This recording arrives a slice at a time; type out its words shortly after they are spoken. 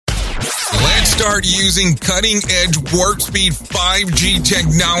start using cutting-edge warp speed 5G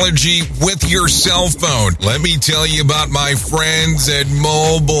technology with your cell phone. Let me tell you about my friends at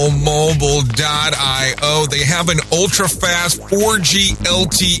MobileMobile.io. They have an ultra-fast 4G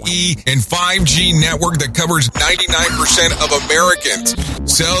LTE and 5G network that covers 99% of Americans.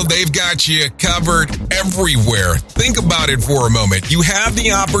 So they've got you covered everywhere. Think about it for a moment. You have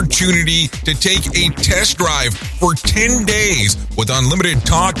the opportunity to take a test drive for 10 days with unlimited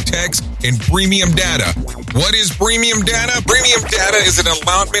talk, text, and premium data. What is premium data? Premium data is an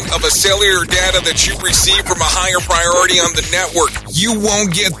allotment of a cellular data that you receive from a higher priority on the network. You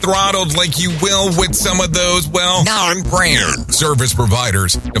won't get throttled like you will with some of those, non-brand service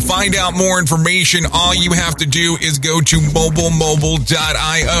providers. To find out more information, all you have to do is go to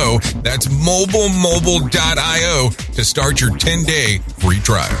MobileMobile.io. That's MobileMobile.io to start your 10-day free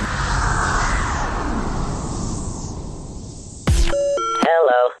trial.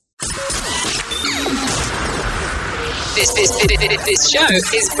 This show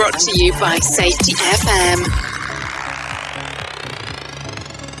is brought to you by Safety FM.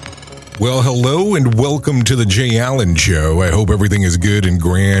 Well, hello and welcome to the Jay Allen Show. I hope everything is good and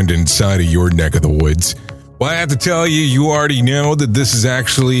grand inside of your neck of the woods. Well, I have to tell you, you already know that this is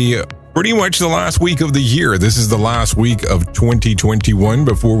actually pretty much the last week of the year. This is the last week of 2021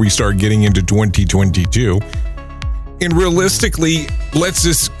 before we start getting into 2022. And realistically, let's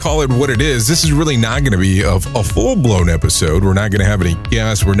just call it what it is. This is really not going to be a full-blown episode. We're not going to have any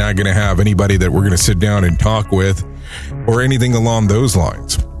guests. We're not going to have anybody that we're going to sit down and talk with or anything along those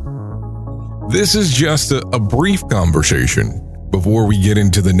lines. This is just a brief conversation before we get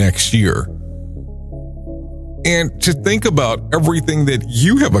into the next year. And to think about everything that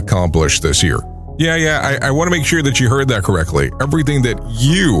you have accomplished this year. I want to make sure that you heard that correctly. Everything that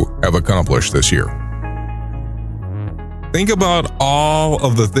you have accomplished this year. Think about all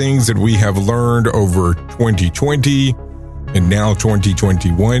of the things that we have learned over 2020 and now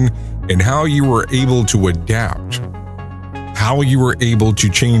 2021 and how you were able to adapt, how you were able to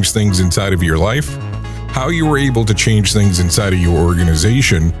change things inside of your life, how you were able to change things inside of your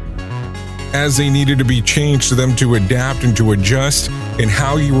organization as they needed to be changed to them to adapt and to adjust, and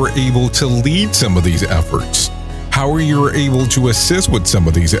how you were able to lead some of these efforts. How you were able to assist with some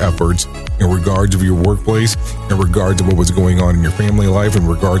of these efforts in regards of your workplace, in regards of what was going on in your family life, in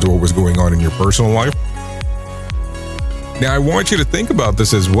regards of what was going on in your personal life. Now, I want you to think about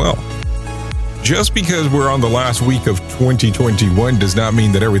this as well. Just because we're on the last week of 2021 does not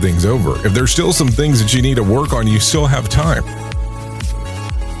mean that everything's over. If there's still some things that you need to work on, you still have time.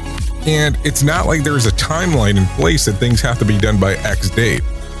 And it's not like there's a timeline in place that things have to be done by X date.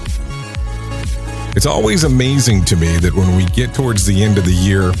 It's always amazing to me that when we get towards the end of the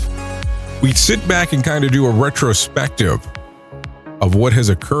year, we sit back and kind of do a retrospective of what has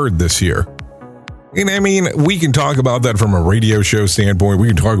occurred this year. And I mean, we can talk about that from a radio show standpoint. We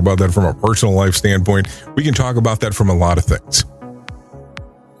can talk about that from a personal life standpoint. We can talk about that from a lot of things.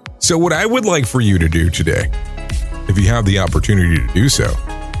 So what I would like for you to do today, if you have the opportunity to do so,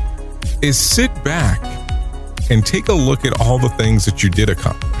 is sit back and take a look at all the things that you did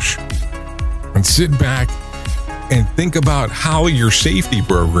accomplish. And sit back and think about how your safety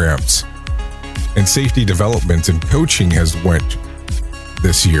programs and safety developments and coaching has went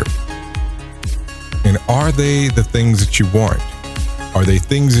this year. And are they the things that you want? Are they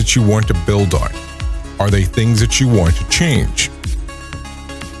things that you want to build on? Are they things that you want to change?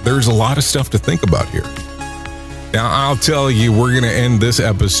 There's a lot of stuff to think about here. Now, I'll tell you, we're going to end this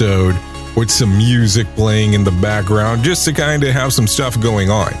episode with some music playing in the background just to kind of have some stuff going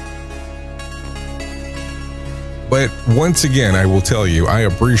on. But once again, I will tell you, I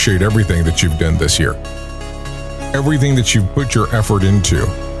appreciate everything that you've done this year. Everything that you've put your effort into.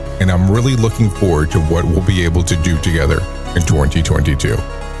 And I'm really looking forward to what we'll be able to do together in 2022.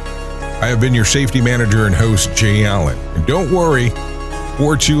 I have been your safety manager and host, Jay Allen. And don't worry,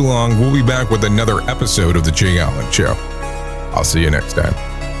 for too long, we'll be back with another episode of The Jay Allen Show. I'll see you next time.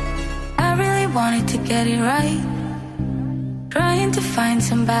 I really wanted to get it right. Trying to find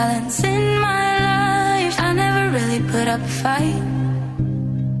some balance in my life. I never really put up a fight.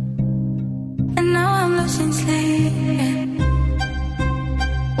 And now I'm losing sleep.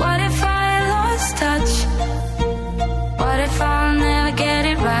 What if I lost touch? What if I'll never get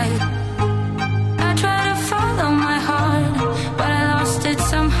it right? I try to follow my heart, but I lost it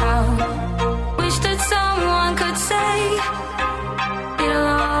somehow. Wish that someone could say it'll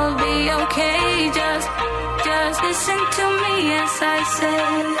all be okay. Just listen to me as I say.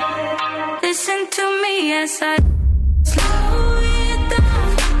 Listen to me as I slow it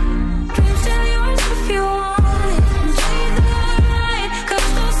down. Dreams still yours if you want it. Breathe the light, 'cause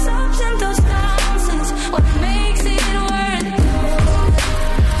those ups and those downs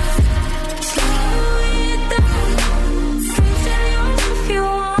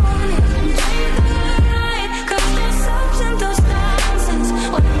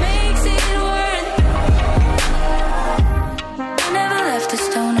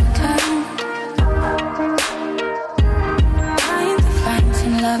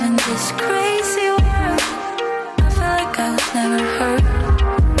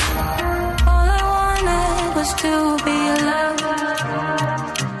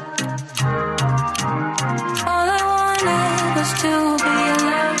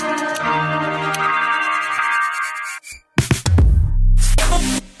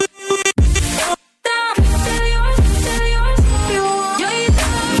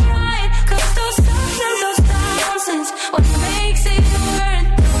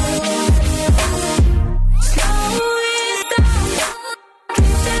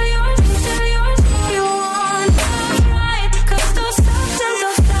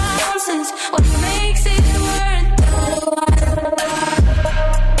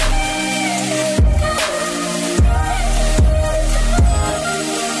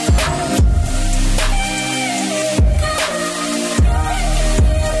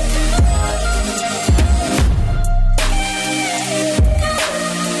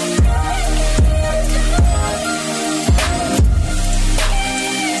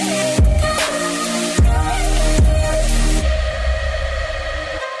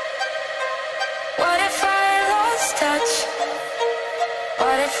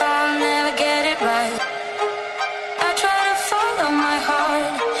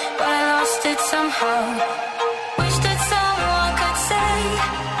somehow. Wish that someone could say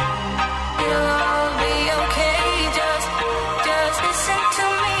it'll all be okay. Just listen to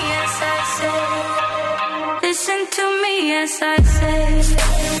me as I say. Listen to me as I say.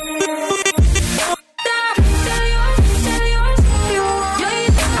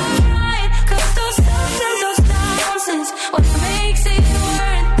 What makes it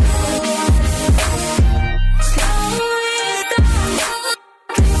worth slow it down.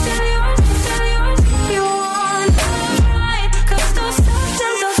 Tell yours you want to ride. 'Cause those ups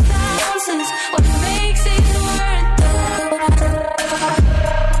and those downs is what makes it worth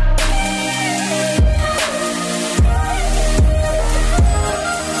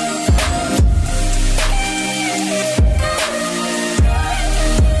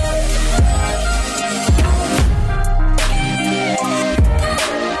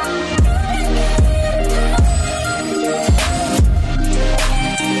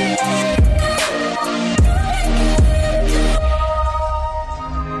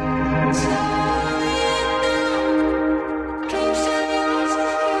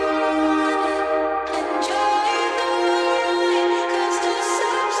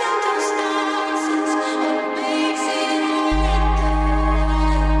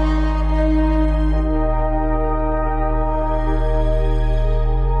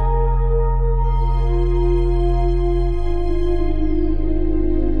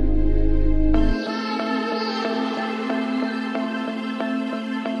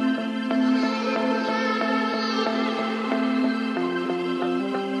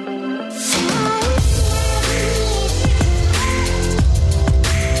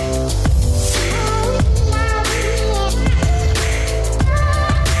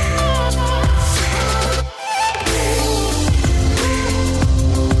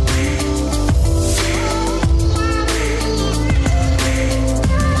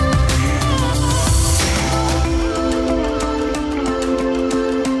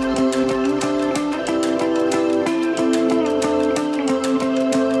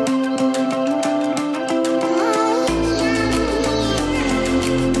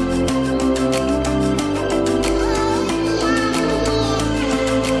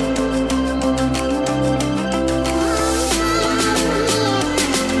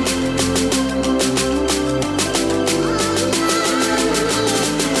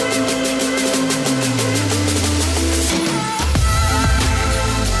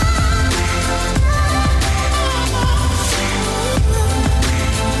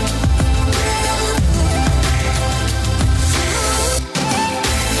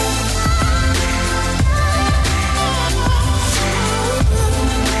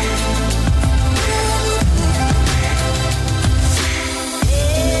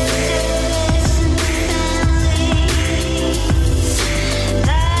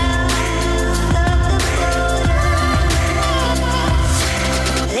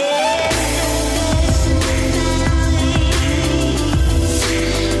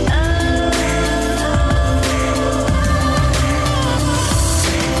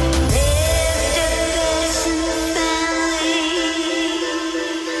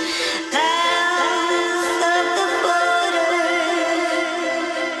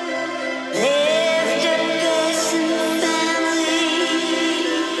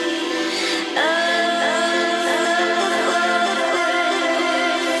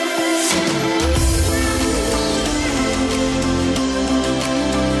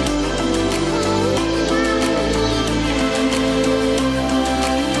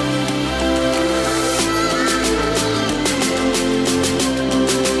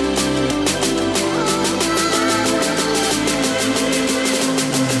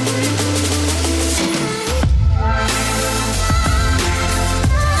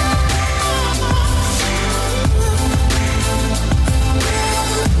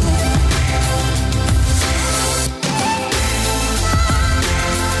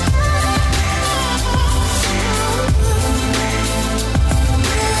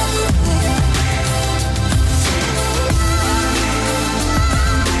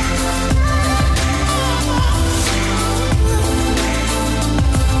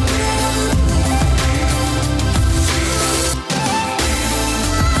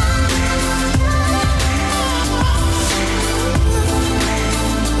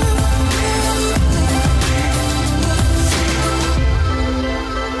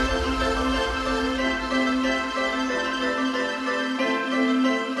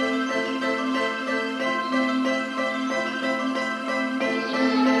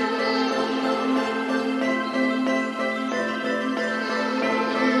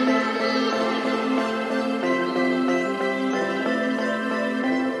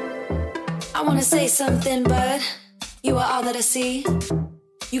I wanna say something, but you are all that I see.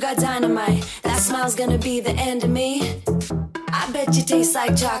 You got dynamite, that smile's gonna be the end of me. I bet you taste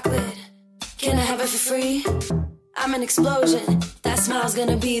like chocolate. Can I have it for free? I'm an explosion, that smile's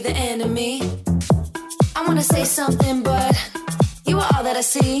gonna be the end of me. I wanna say something, but you are all that I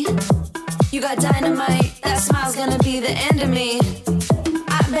see. You got dynamite, that smile's gonna be the end of me.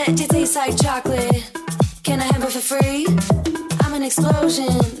 I bet you taste like chocolate. Can I have it for free? I'm an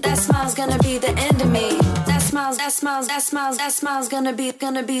explosion, that smile's gonna be the end of me. That smile's gonna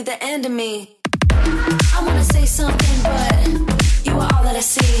be the end of me. I wanna say something, but you are all that I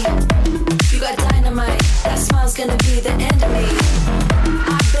see. You got dynamite, that smile's gonna be the end of me.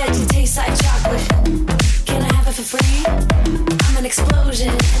 I bet you taste like chocolate. Can I have it for free? I'm an explosion,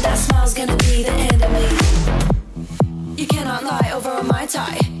 and that smile's gonna be the end of me. You cannot lie over a Mai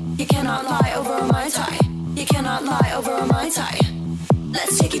Tai. You cannot lie over a Mai Tai. You cannot lie over a Mai Tai.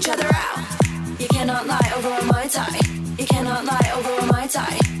 Let's take each other out. You cannot lie over a Mai Tai. You cannot lie over a Mai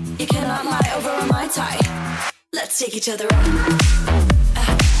Tai. You cannot lie over a Mai Tai. Let's take each other out.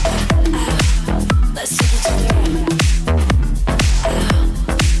 Let's take each other out.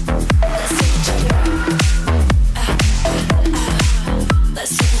 Let's take each other out.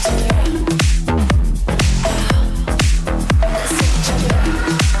 Let's take each other out. Let's take each other out.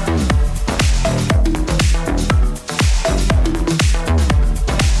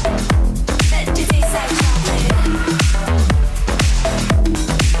 Bet you taste like chocolate.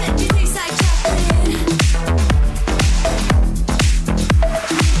 Bet you taste like chocolate.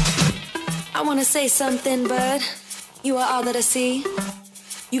 I wanna say something, but you are all that I see.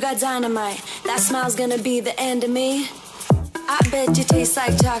 You got dynamite, that smile's gonna be the end of me. I bet you taste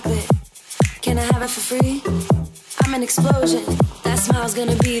like chocolate. Can I have it for free? I'm an explosion, that smile's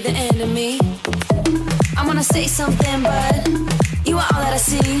gonna be the end of me. I wanna say something, but you are all that I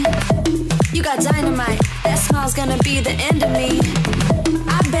see. You got dynamite, that smile's gonna be the end of me.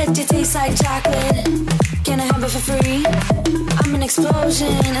 I bet you taste like chocolate. Can I have it for free? I'm an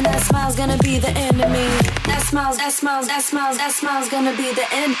explosion, and that smile's gonna be the end of me. That smile's gonna be the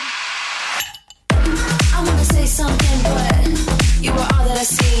end. I wanna say something, but you are all that I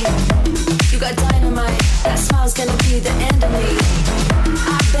see. You got dynamite, that smile's gonna be the end of me.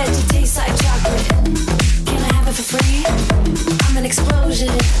 I bet you taste like chocolate. Can I have it for free? I'm an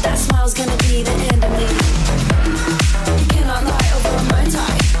explosion, that smile's gonna be the end of me. You cannot lie over a Mai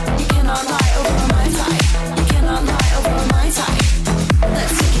Tai. You cannot lie over a Mai Tai. You cannot lie over a Mai Tai.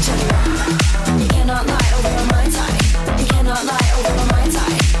 Let's take each other out. You cannot lie over a Mai Tai. You cannot lie over a Mai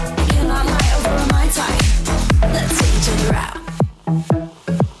Tai. You cannot lie over a Mai Tai. Let's take each other out.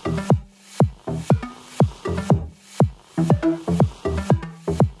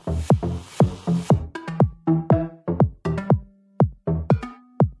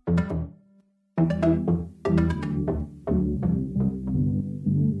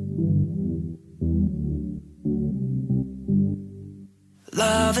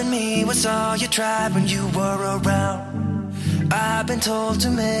 Loving me was all you tried when you were around. I've been told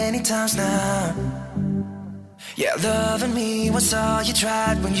too many times now. Yeah, loving me was all you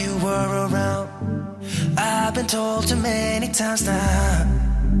tried when you were around. I've been told too many times now.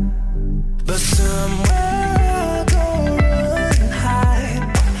 But somewhere I'll go and hide,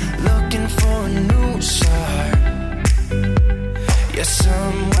 looking for a new start. Yeah,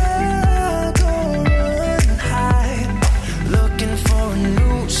 somewhere I'll go and hide, looking for a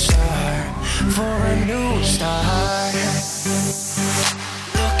new start, for a new start.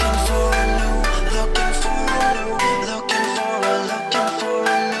 Looking for a new, looking for a new, looking for a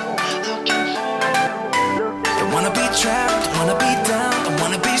new, looking for a new. Don't wanna be trapped, don't wanna be down, don't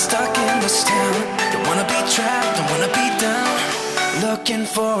wanna be stuck in this town. Don't wanna be trapped, don't wanna be down, looking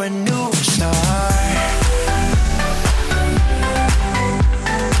for a new start.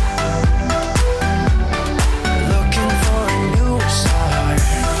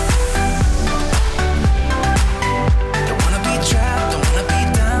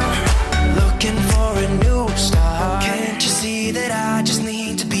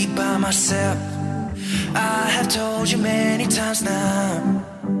 I have told you many times now.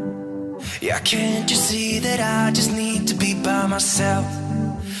 Yeah, can't you see that I just need to be by myself?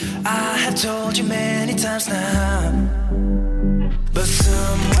 I have told you many times now. But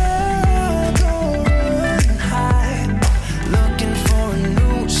somewhere I'll go and hide, looking for a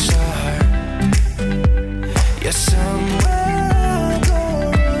new start. Yeah, somewhere I'll go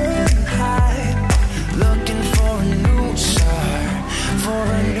and hide, looking for a new start, for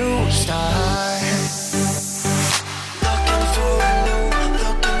a new start.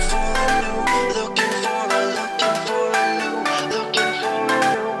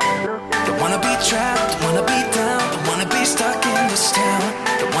 this town.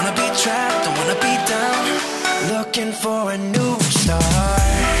 Don't wanna be trapped, don't wanna be down. Looking for a new start.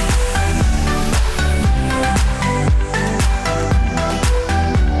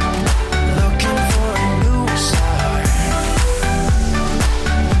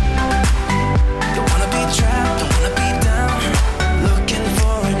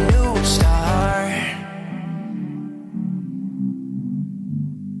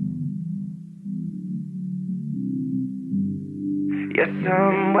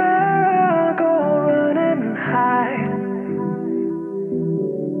 Somewhere I'll go running and hide,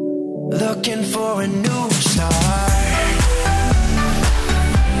 looking for a new start.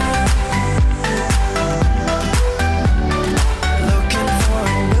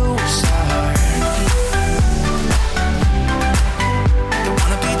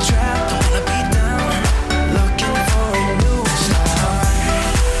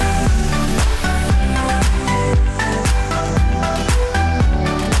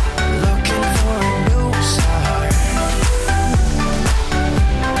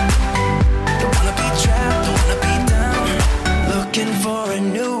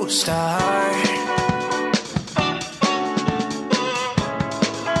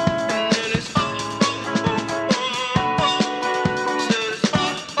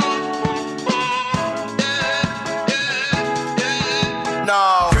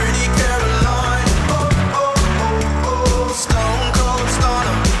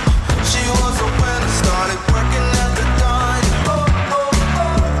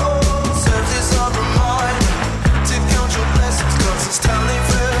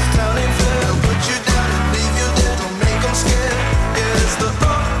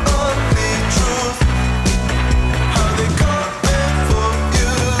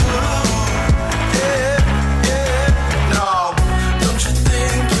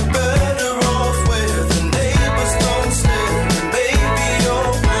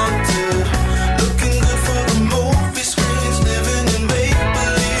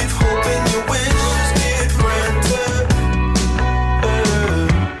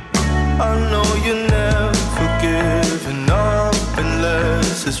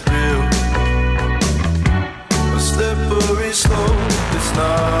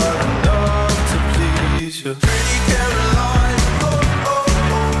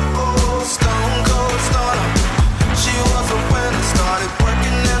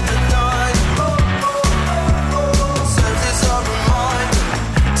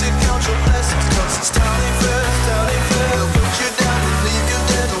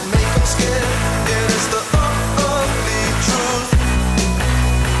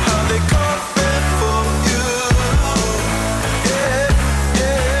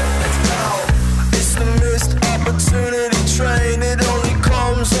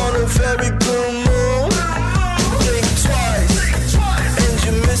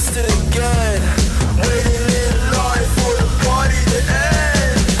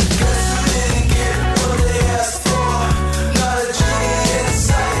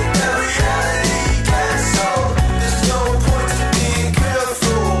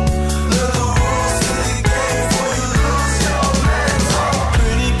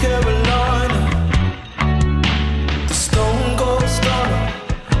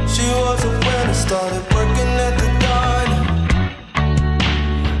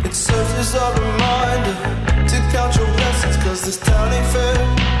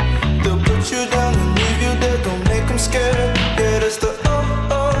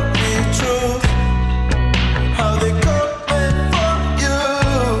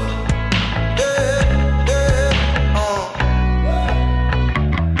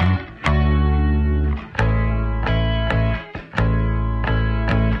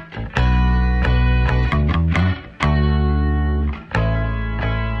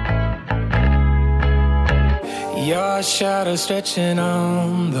 Shadow stretching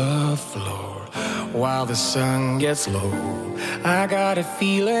on the floor while the sun gets low. I got a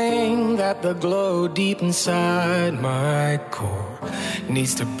feeling that the glow deep inside my core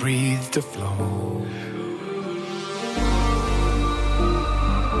needs to breathe to flow.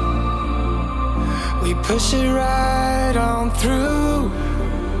 We push it right on through.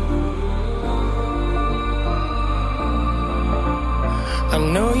 I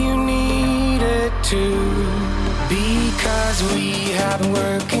know you need it too. Because we have been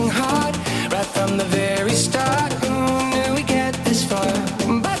working hard right from the very start. Who knew we'd get this far?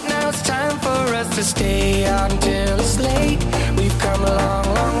 But now it's time for us to stay out until it's late. We've come a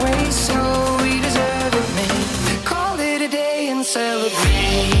long, long way, so we deserve it, mate. Call it a day and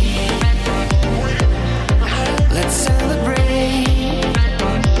celebrate. Let's celebrate.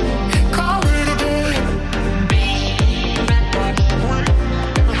 Call it a day.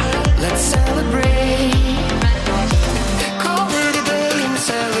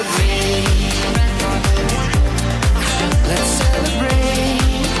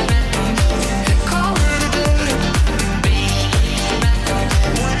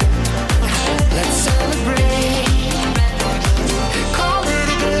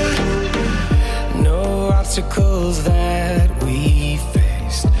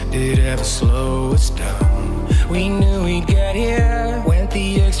 to slow us down. We knew we'd get here, went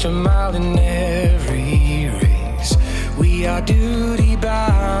the extra mile in every race. We are duty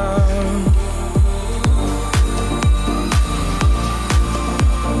bound.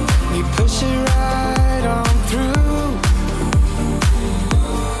 We push it right on through.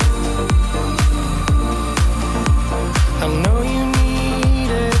 I know you need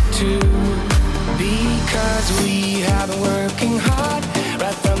it too, because we have been working hard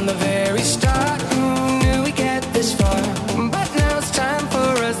right from the very start. Who knew we'd get this far? But now it's time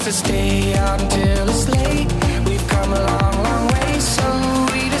for us to stay out until it's late. We've come a long, long way, so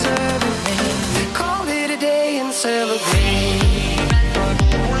we deserve it, man. Call it a day and celebrate.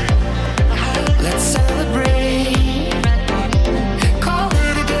 Let's celebrate. Call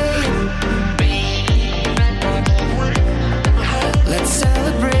it a day. Let's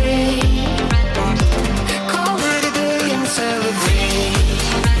celebrate. Call it a day and celebrate.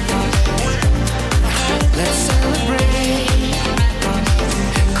 Let's celebrate.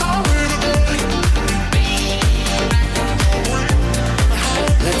 Call it a day.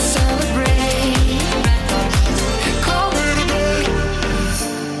 Let's celebrate. Call it a day.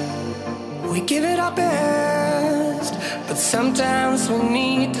 We give it our best, but sometimes we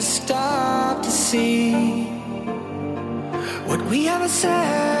need to stop to see what we have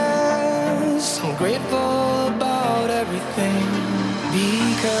ourselves. I'm grateful about everything,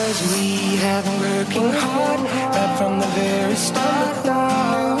 because we have been working hard right from the very start.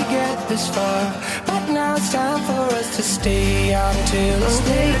 Now we get this far, but now it's time for us to stay out until it's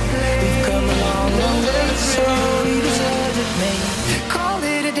late. We've come a long, long way, so we deserve it, mate. Call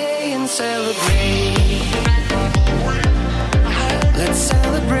it a day and celebrate. Let's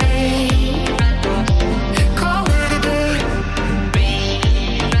celebrate. Call it a day.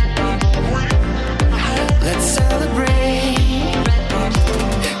 Let's celebrate.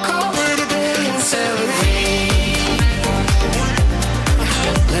 Call it a day and celebrate.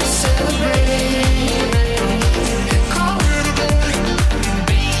 Let's celebrate. Call it a day.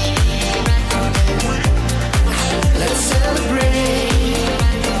 Let's celebrate.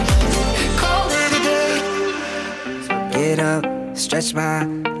 Call it a day. Get up, stretch my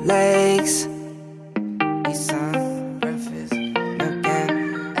legs. Eat some breakfast, milk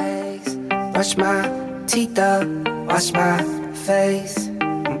and eggs. Brush my teeth up, wash my face.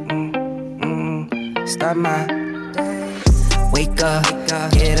 Start my day. Wake up,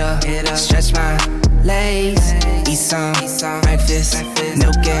 get up, stretch my legs. Eat some breakfast,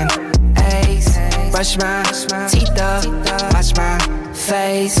 milk and eggs. Brush my teeth up, wash my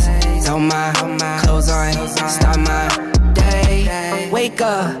face. Throw my clothes on, start my day. Wake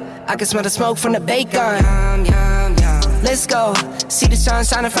up, I can smell the smoke from the bacon. Let's go, see the sun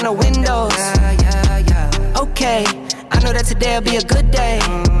shining from the windows. Okay, I know that today'll be a good day.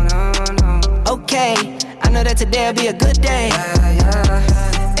 Okay, I know that today'll be a good day.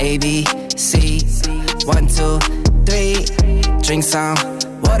 A, B, C, 1, 2, 3. Drink some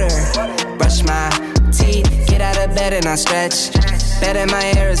water, brush my teeth. Get out of bed and I stretch. Bed in my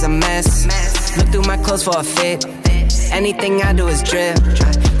hair is a mess. Look through my clothes for a fit. Anything I do is drip.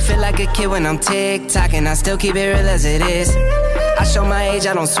 Feel like a kid when I'm tick-tocking. I still keep it real as it is. I show my age,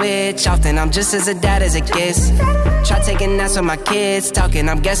 I don't switch often. I'm just as a dad as it gets. Try taking naps with my kids talking.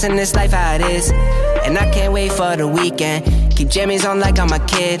 I'm guessing this life how it is. And I can't wait for the weekend. Keep jammies on like I'm a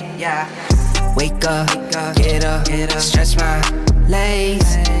kid. Wake up, get up, stretch my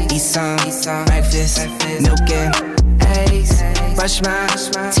legs. Eat some breakfast, milk and eggs. Brush my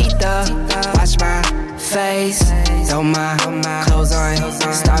teeth up, wash my face. Throw my clothes on,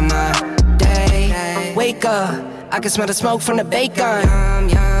 start my day. Wake up, I can smell the smoke from the bacon.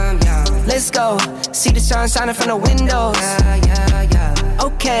 Let's go, see the sun shining from the windows.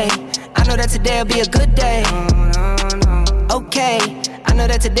 Okay, I know that today'll be a good day. Okay, I know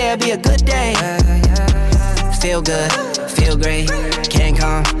that today'll be a good day. Feel good, feel great, can't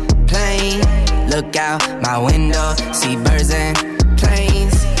complain. Look out my window, see birds and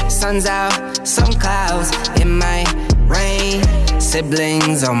planes. Sun's out, some clouds, it might rain.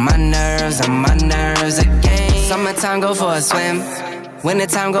 Siblings on my nerves again. Summertime, go for a swim.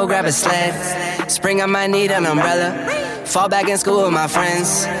 Wintertime, go grab a sled. Spring, I might need an umbrella. Fall back in school with my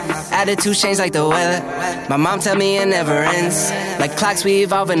friends. Attitude change like the weather. My mom tell me it never ends. Like clocks, we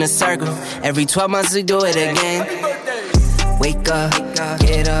evolve in a circle. Every 12 months we do it again. Wake up,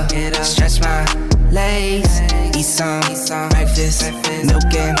 get up, stretch my legs. Eat some breakfast,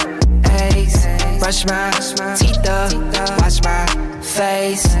 milk and eggs. Brush my teeth up, wash my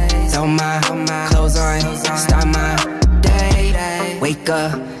face. Throw my clothes on, start my day. Wake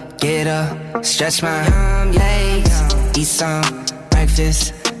up, get up, stretch my legs. Eat some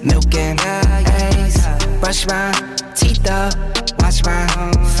breakfast, milk and eggs. Brush my teeth up, wash my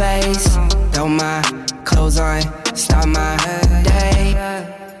face. Throw my clothes on, start my day.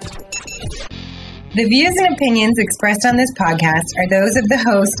 The views and opinions expressed on this podcast are those of the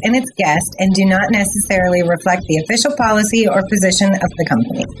host and its guest and do not necessarily reflect the official policy or position of the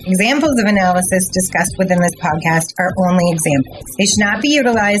company. Examples of analysis discussed within this podcast are only examples. They should not be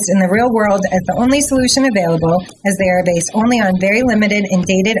utilized in the real world as the only solution available, as they are based only on very limited and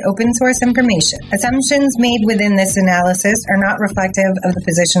dated open source information. Assumptions made within this analysis are not reflective of the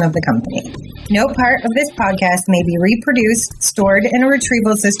position of the company. No part of this podcast may be reproduced, stored in a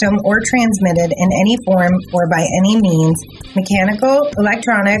retrieval system, or transmitted in any form or by any means, mechanical,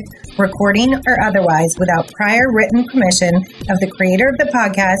 electronic, recording, or otherwise, without prior written permission of the creator of the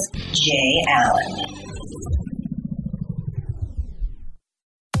podcast, Jay Allen.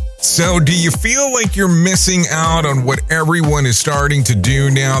 So, do you feel like you're missing out on what everyone is starting to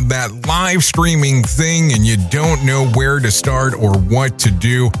do now, that live streaming thing, and you don't know where to start or what to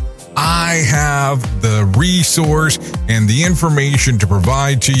do? I have the resource and the information to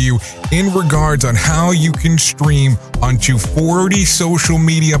provide to you in regards on how you can stream onto 40 social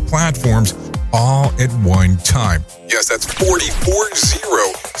media platforms all at one time. Yes, that's 40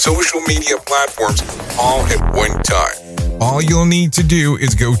 social media platforms all at one time. All you'll need to do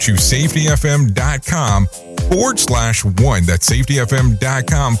is go to safetyfm.com/one. That's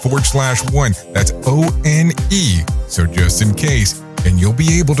safetyfm.com/one. That's ONE. So just in case. And you'll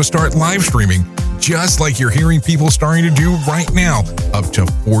be able to start live streaming just like you're hearing people starting to do right now, up to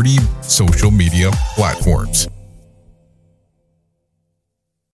 40 social media platforms.